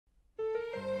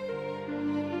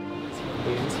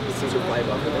those are 5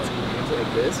 up, and it's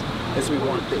like this. And so we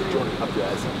want the joint up your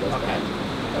eyes. Okay.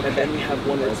 And then we have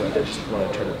one that's I just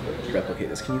want to try to replicate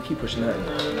this. Can you keep pushing that?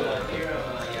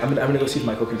 I'm gonna go see if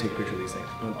Michael can take a picture of these things.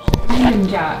 And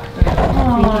Jack, but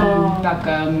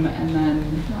Beckham, and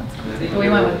then but we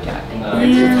went with Jack.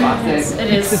 It's just classic.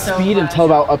 It is the so speed classic. until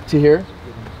about up to here.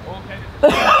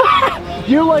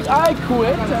 You're like, I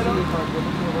quit.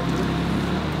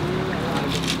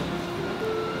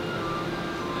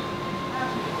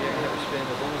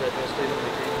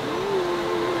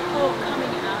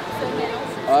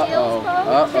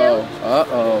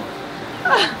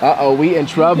 Uh-oh, we in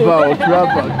trouble,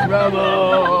 trouble.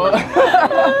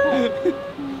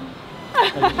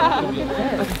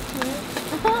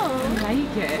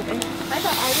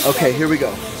 Okay, here we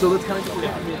go. So let's kind of go.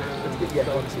 Let's get,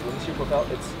 let me see your profile.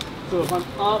 So if I'm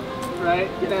up, right,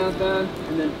 down,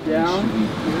 and then down.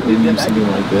 Maybe do something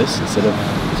like this instead of,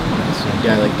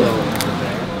 yeah, like that.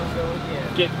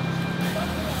 Get.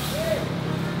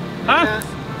 Huh?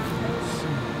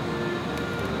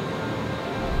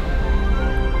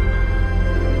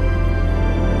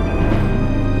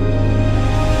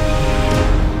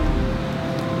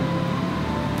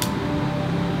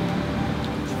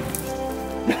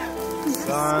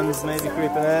 Sun's maybe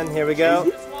creeping in. Here we go.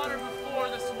 This water before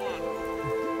the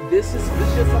swan. This is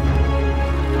just something.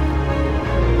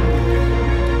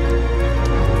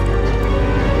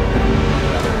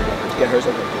 Get hers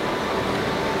over.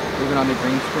 Moving on the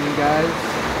green screen, guys.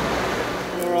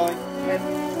 We're rolling. And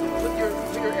put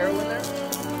your arrow in there.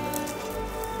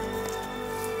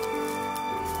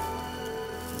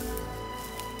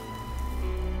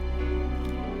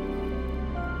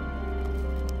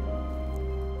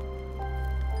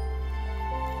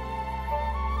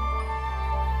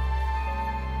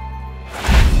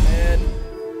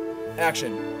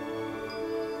 Action.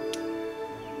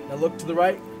 Now look to the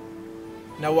right.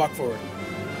 Now walk forward.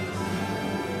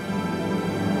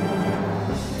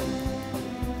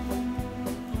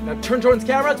 Now turn towards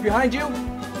the camera. It's behind you.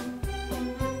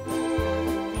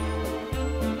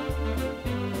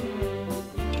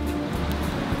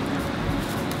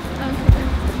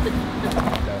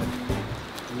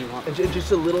 And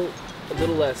just a little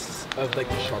less of like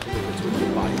the sharp movements with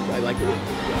your body. I like it.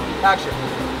 Action.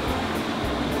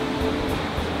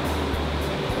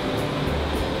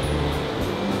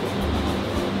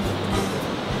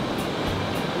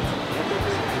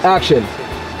 Action.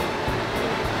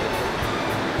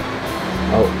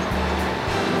 Oh.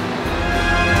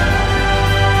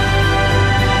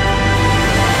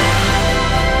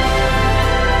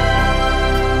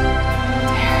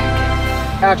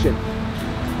 Action.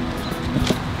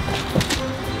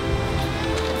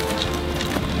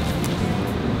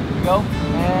 Here we go.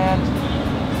 And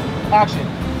action.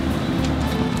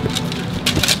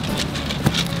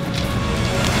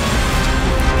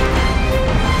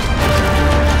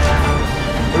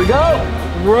 Here we go.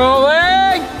 Rolling.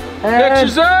 And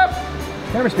pictures up.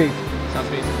 Camera speed. Sound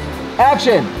speed.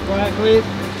 Action. Go ahead, please.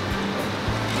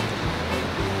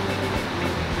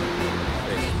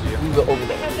 You go over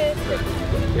there.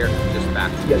 Here, just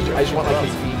back. Yes, sir. I just want like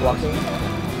his feet walking.